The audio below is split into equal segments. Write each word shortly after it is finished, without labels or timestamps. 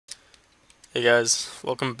Hey guys,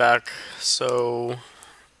 welcome back.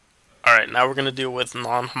 Alright, now we're going to deal with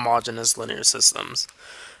non-homogeneous linear systems,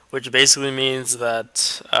 which basically means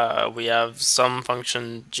that we have some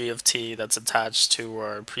function g of t that's attached to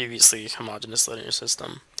our previously homogeneous linear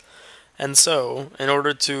system. And so, in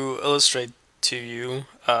order to illustrate to you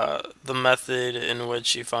the method in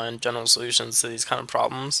which you find general solutions to these kind of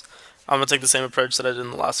problems, I'm going to take the same approach that I did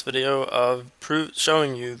in the last video of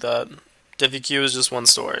showing you that DiffyQ is just one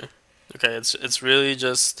story. Okay, it's really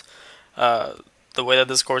just uh, the way that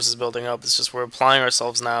this course is building up is just we're applying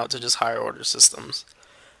ourselves now to just higher order systems.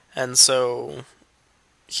 And so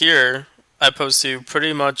here I pose to you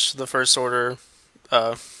pretty much the first order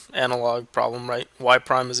uh, analog problem, right? Y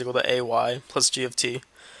prime is equal to AY plus G of T.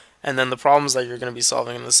 And then the problems that you're going to be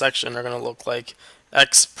solving in this section are going to look like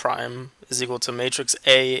X prime is equal to matrix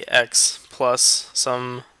AX plus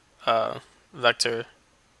some vector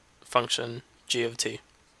function G of T.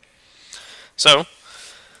 So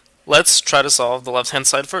let's try to solve the left-hand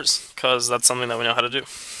side first, because that's something that we know how to do.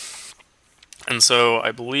 And so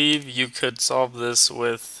I believe you could solve this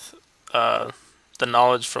with the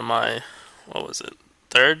knowledge from my, what was it,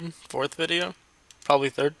 fourth video?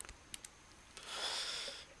 Probably third.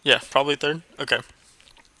 Yeah, probably third. Okay.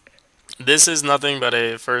 This is nothing but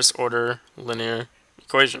a first-order linear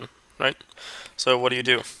equation, right? So what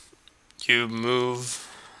do? You move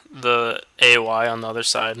the AY on the other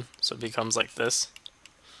side, so it becomes like this,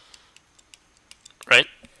 right?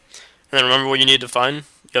 And then remember what you need to find?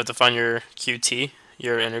 You have to find your QT,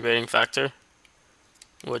 your integrating factor,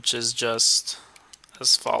 which is just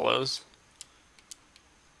as follows.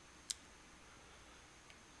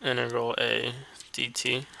 Integral A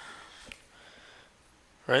dt,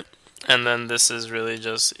 right? And then this is really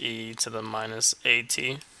just e to the minus at.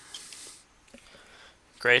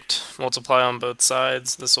 Great. Multiply on both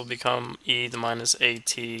sides. This will become e to the minus at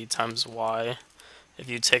times y. If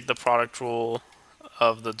you take the product rule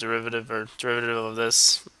of the derivative of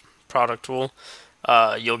this product rule,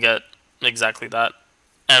 you'll get exactly that.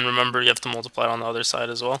 And remember, you have to multiply it on the other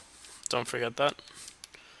side as well. Don't forget that.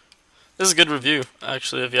 This is a good review,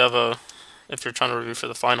 actually, if you're trying to review for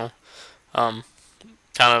the final. Kind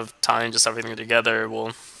of tying just everything together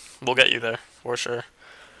will get you there for sure.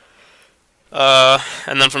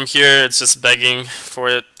 And then from here, it's just begging for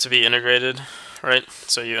it to be integrated, right?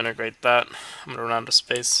 So you integrate that. I'm gonna run out of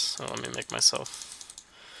space, so let me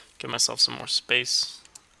give myself some more space.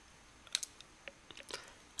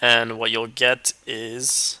 And what you'll get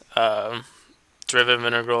is derivative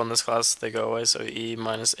integral in this class, they go away, so e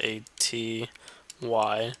minus at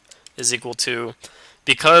y is equal to,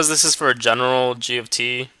 because this is for a general g of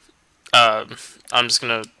t, I'm just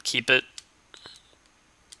going to keep it,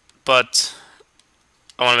 but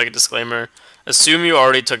I want to make a disclaimer. Assume you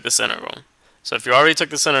already took this integral. So if you already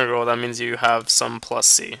took this integral, that means you have some plus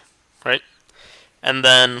c, right? And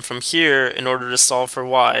then from here, in order to solve for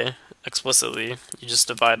y explicitly, you just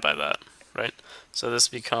divide by that, right? So this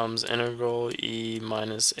becomes integral e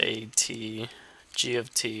minus at g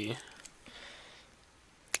of t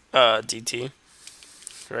dt,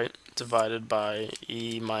 right? Divided by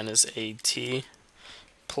e minus at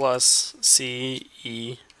plus c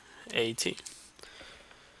e at.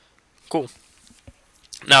 Cool.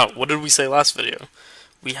 Now, what did we say last video?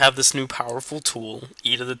 We have this new powerful tool,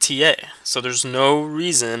 e to the ta. So there's no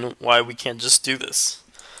reason why we can't just do this.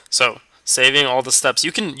 So saving all the steps,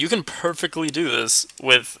 you can perfectly do this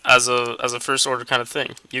with as a first order kind of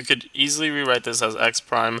thing. You could easily rewrite this as x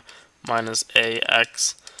prime minus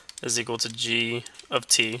ax is equal to g of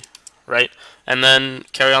t, right? And then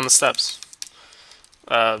carry on the steps.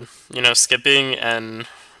 Skipping and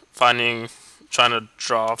trying to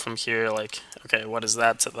draw from here, like, okay, what is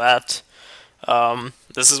that to that?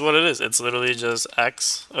 This is what it is. It's literally just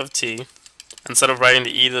x of t. Instead of writing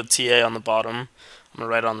the e to the ta on the bottom, I'm going to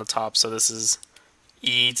write it on the top. So this is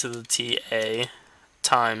e to the ta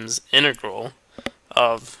times integral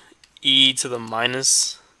of e to the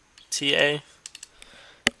minus ta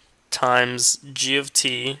times g of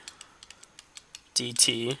t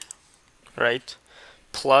dt, right,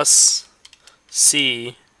 plus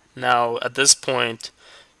c. Now at this point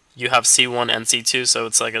you have c1 and c2, so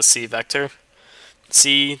it's like a c vector,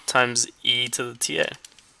 c times e to the ta,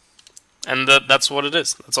 and that's what it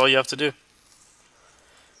is. That's all you have to do.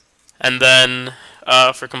 And then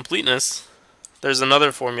for completeness, there's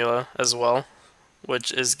another formula as well,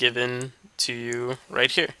 which is given to you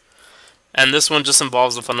right here. And this one just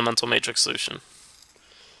involves the fundamental matrix solution.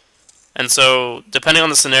 And so, depending on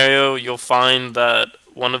the scenario, you'll find that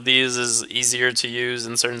one of these is easier to use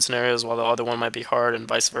in certain scenarios, while the other one might be hard, and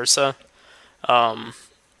vice versa.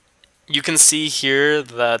 You can see here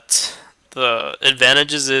that the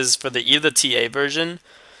advantages is for the e to the TA version,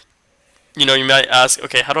 you know, you might ask,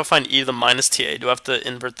 okay, how do I find e to the minus TA? Do I have to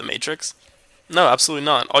invert the matrix? No, absolutely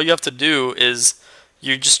not. All you have to do is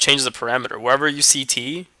you just change the parameter. Wherever you see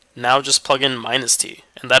t, now just plug in minus t,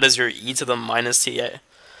 and that is your e to the minus TA.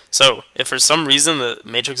 So if for some reason the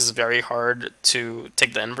matrix is very hard to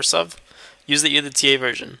take the inverse of, use the e to the TA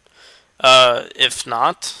version. If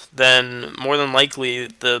not, then more than likely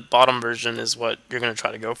the bottom version is what you're going to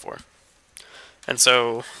try to go for. And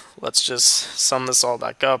so let's just sum this all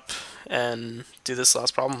back up and do this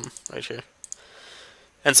last problem right here.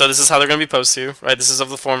 And so this is how they're going to be posed to, right? This is of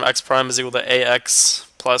the form x prime is equal to ax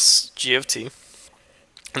plus g of t.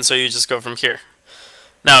 And so you just go from here.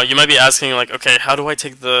 Now, you might be asking, like, okay, how do I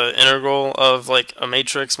take the integral of, like, a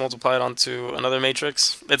matrix, multiply it onto another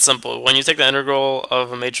matrix? It's simple. When you take the integral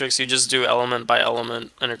of a matrix, you just do element by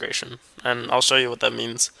element integration. And I'll show you what that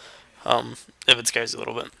means, if it scares you a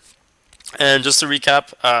little bit. And just to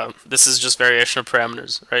recap, this is just variation of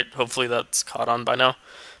parameters, right? Hopefully that's caught on by now.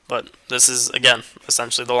 But this is, again,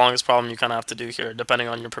 essentially the longest problem you kind of have to do here, depending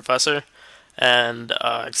on your professor. And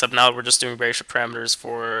except now we're just doing variation of parameters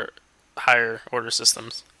for higher order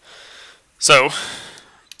systems. So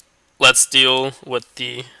let's deal with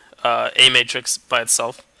the A matrix by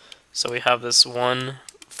itself. So we have this 1,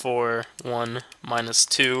 4, 1, minus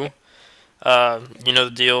 2. You know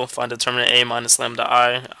the deal, find determinant A minus lambda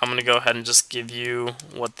I. I'm going to go ahead and just give you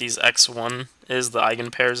what these x1 is, the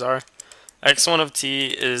eigenpairs are. x1 of t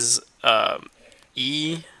is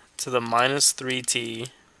e to the minus 3t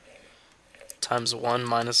times 1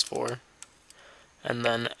 minus 4. And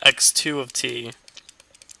then x2 of t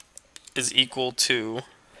is equal to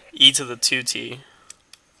e to the 2t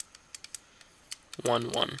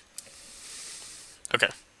 1, 1. Okay.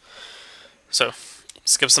 So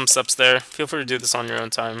skip some steps there. Feel free to do this on your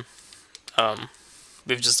own time.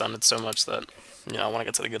 We've just done it so much that, you know, I want to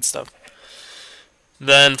get to the good stuff.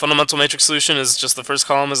 Then fundamental matrix solution is just the first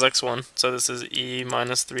column is x1. So this is e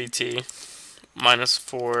minus 3t minus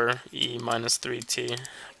 4e minus 3t.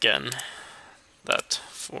 Again, that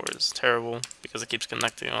 4 is terrible because it keeps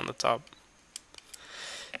connecting on the top.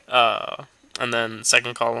 And then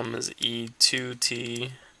second column is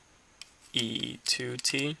e2t,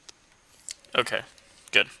 e2t. Okay,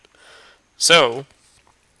 good. So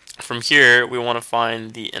from here we want to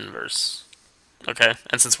find the inverse. Okay,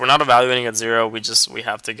 and since we're not evaluating at 0, we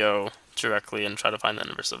have to go directly and try to find the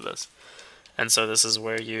inverse of this. And so this is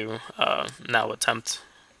where you now attempt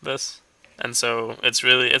this. And so it's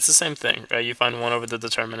the same thing, right? You find 1 over the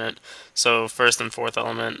determinant. So first and fourth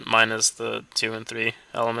element minus the 2 and 3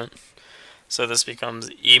 element. So this becomes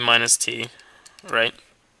e minus t, right?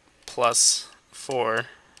 Plus 4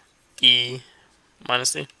 e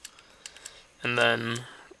minus t. And then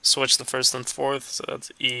switch the first and fourth, so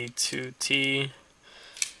that's e2t.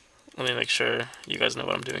 Let me make sure you guys know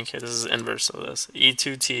what I'm doing here. This is inverse of this.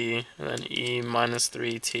 e2t, and then e minus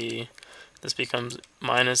 3t. This becomes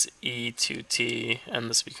minus e2t, and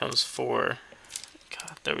this becomes 4.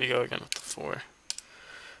 God, there we go again with the 4.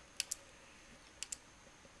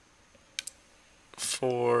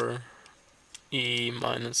 4e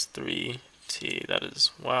minus 3t. That is,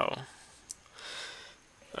 wow.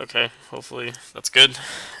 Okay, hopefully that's good.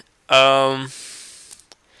 And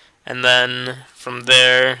then from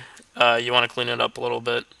there, you want to clean it up a little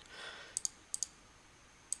bit.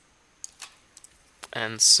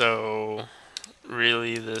 And so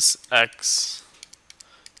really this x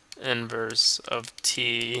inverse of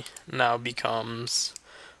t now becomes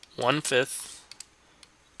 1/5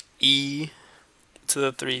 e to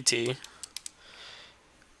the 3t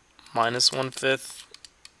minus 1/5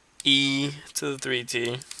 e to the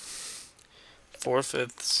 3t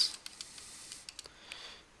 4/5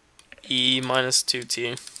 e minus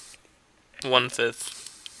 2t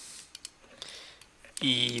 1/5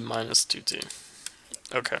 e minus 2t.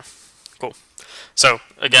 Okay, cool. So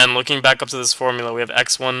again, looking back up to this formula, we have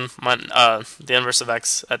x1, the inverse of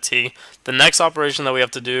x at t. The next operation that we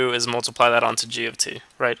have to do is multiply that onto g of t,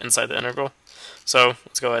 right, inside the integral. So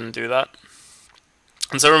let's go ahead and do that.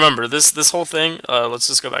 And so remember, this whole thing, let's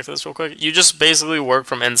just go back to this real quick. You just basically work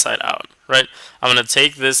from inside out, right? I'm going to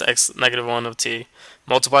take this x negative 1 of t,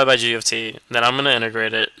 multiply by g of t, then I'm going to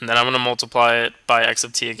integrate it, and then I'm going to multiply it by x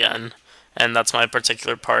of t again. And that's my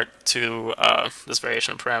particular part to this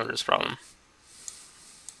variation of parameters problem.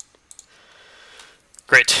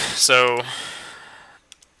 Great. So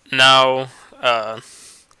now I'm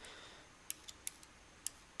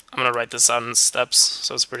going to write this out in steps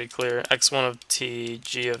so it's pretty clear. x1 of t,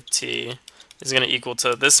 g of t is going to equal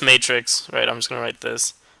to this matrix, right? I'm just going to write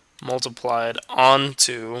this multiplied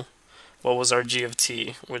onto what was our g of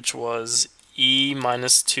t, which was e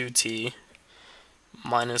minus 2t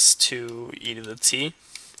minus 2 e to the t.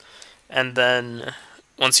 And then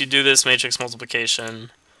once you do this matrix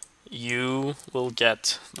multiplication, you will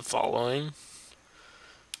get the following.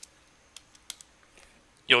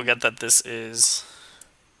 You'll get that this is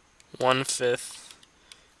 1/5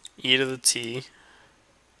 e to the t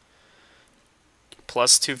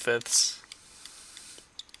plus 2/5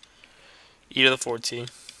 e to the 4t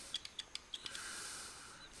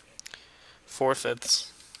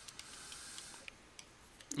 4/5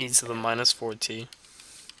 e to the minus 4t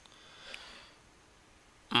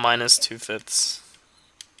minus 2/5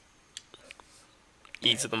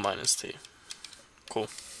 e to the minus t. Cool.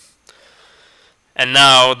 And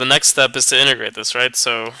now the next step is to integrate this, right?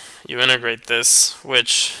 So you integrate this,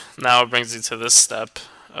 which now brings you to this step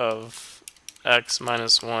of x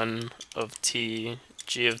minus 1 of t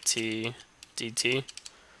g of t dt.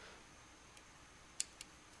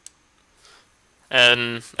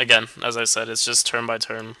 And again, as I said, it's just term by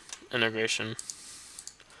term integration.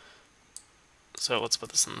 So let's put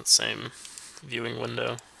this in the same viewing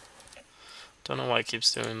window. Don't know why it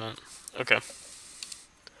keeps doing that. Okay.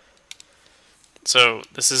 So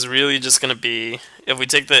this is really just going to be, if we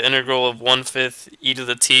take the integral of 1/5 e to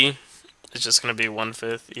the t, it's just going to be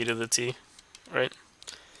 1/5 e to the t, right?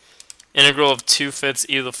 Integral of 2/5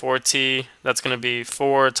 e to the 4t, that's going to be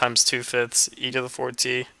 4 times 2/5 e to the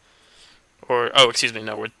 4t. Or, oh, excuse me,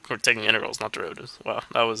 no, we're taking integrals, not derivatives. Wow,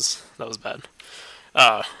 that was bad.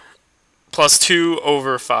 Plus 2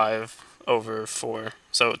 over 5 over 4.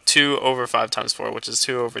 So 2 over 5 times 4, which is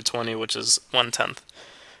 2 over 20, which is 1/10.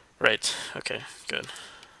 Right, okay, good.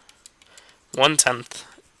 1/10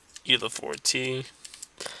 e to the 4t.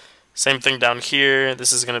 Same thing down here.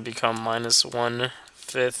 This is going to become minus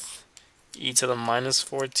 1/5 e to the minus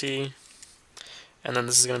 4t. And then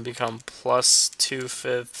this is going to become plus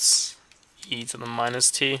 2/5 e to the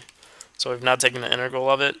minus t. So we've now taken the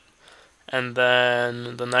integral of it. And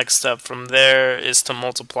then the next step from there is to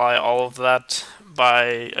multiply all of that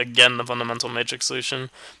by, again, the fundamental matrix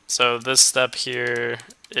solution. So this step here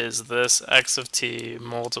is this x of t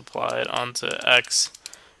multiplied onto x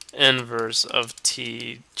inverse of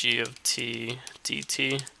t g of t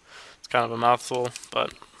dt. It's kind of a mouthful,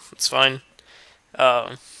 but it's fine.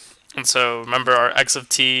 And so remember, our x of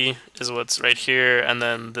t is what's right here, and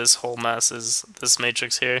then this whole mess is this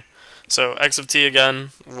matrix here. So x of t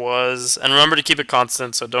again was, and remember to keep it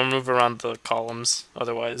constant, so don't move around the columns,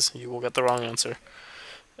 otherwise you will get the wrong answer.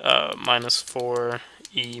 Minus 4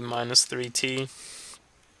 e minus 3t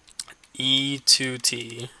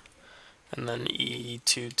e2t, and then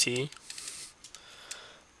e2t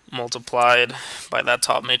multiplied by that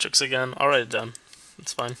top matrix again. I'll write it down,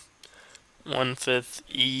 it's fine. 1/5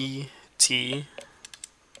 e t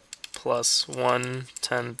plus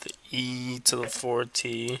 1/10 e to the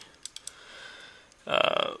 4t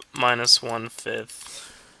minus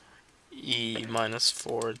 1/5 e minus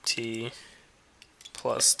 4t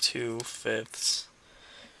plus 2/5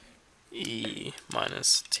 e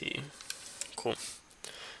minus t. Cool.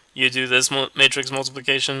 You do this matrix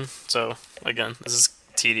multiplication. So again, this is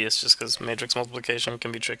tedious just because matrix multiplication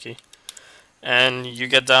can be tricky. And you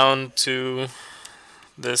get down to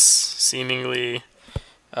this seemingly,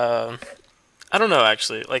 I don't know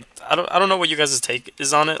actually. Like I don't know what you guys' take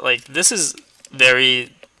is on it. Like this is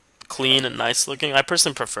very clean and nice looking. I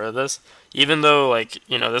personally prefer this, even though like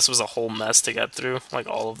this was a whole mess to get through, like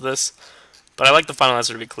all of this. But I like the final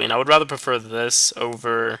answer to be clean. I would rather prefer this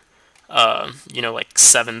over, like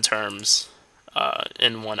 7 terms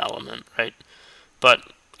in one element, right?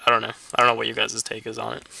 But I don't know. I don't know what you guys' take is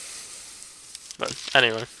on it. But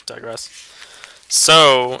anyway, digress.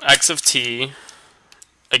 So x of t,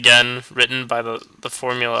 again written by the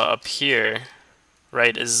formula up here,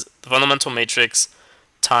 right, is the fundamental matrix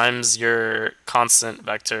times your constant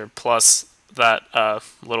vector plus that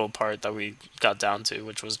little part that we got down to,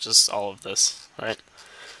 which was just all of this, right?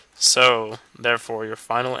 So therefore your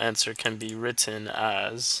final answer can be written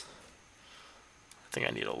as, I think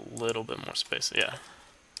I need a little bit more space, yeah.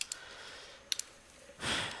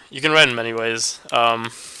 You can write in many ways.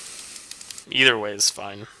 Either way is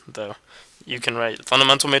fine, though. You can write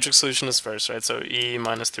fundamental matrix solution is first, right? So e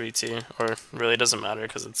minus 3t, or really doesn't matter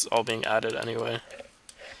because it's all being added anyway.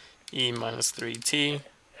 E minus 3t,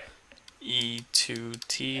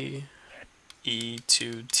 e2t,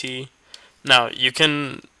 e2t. Now, you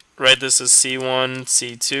can write this as c1,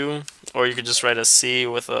 c2, or you could just write a c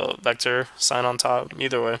with a vector sign on top.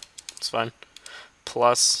 Either way, it's fine.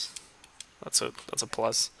 Plus, that's a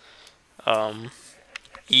plus.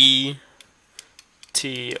 E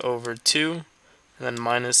t over 2, and then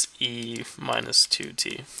minus E minus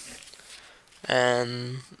 2t.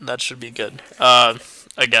 And that should be good.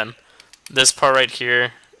 Again, this part right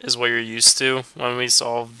here is what you're used to when we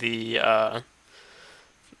solve the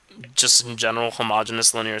just in general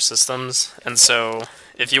homogeneous linear systems. And so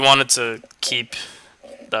if you wanted to keep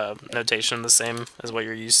the notation the same as what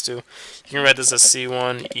you're used to, you can write this as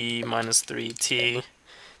C1 E minus 3t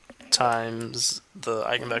times the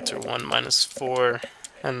eigenvector 1 minus 4,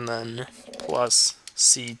 and then plus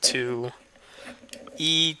C2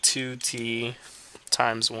 E2t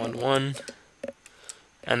times 1 1,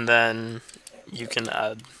 and then you can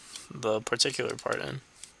add the particular part in.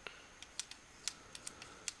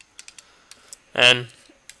 And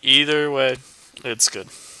either way, it's good.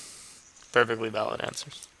 Perfectly valid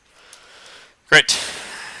answers. Great.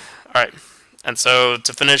 Alright, and so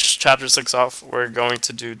to finish chapter 6 off, we're going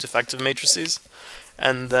to do defective matrices,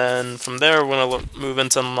 and then from there we're going to move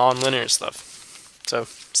into nonlinear stuff. So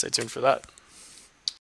stay tuned for that.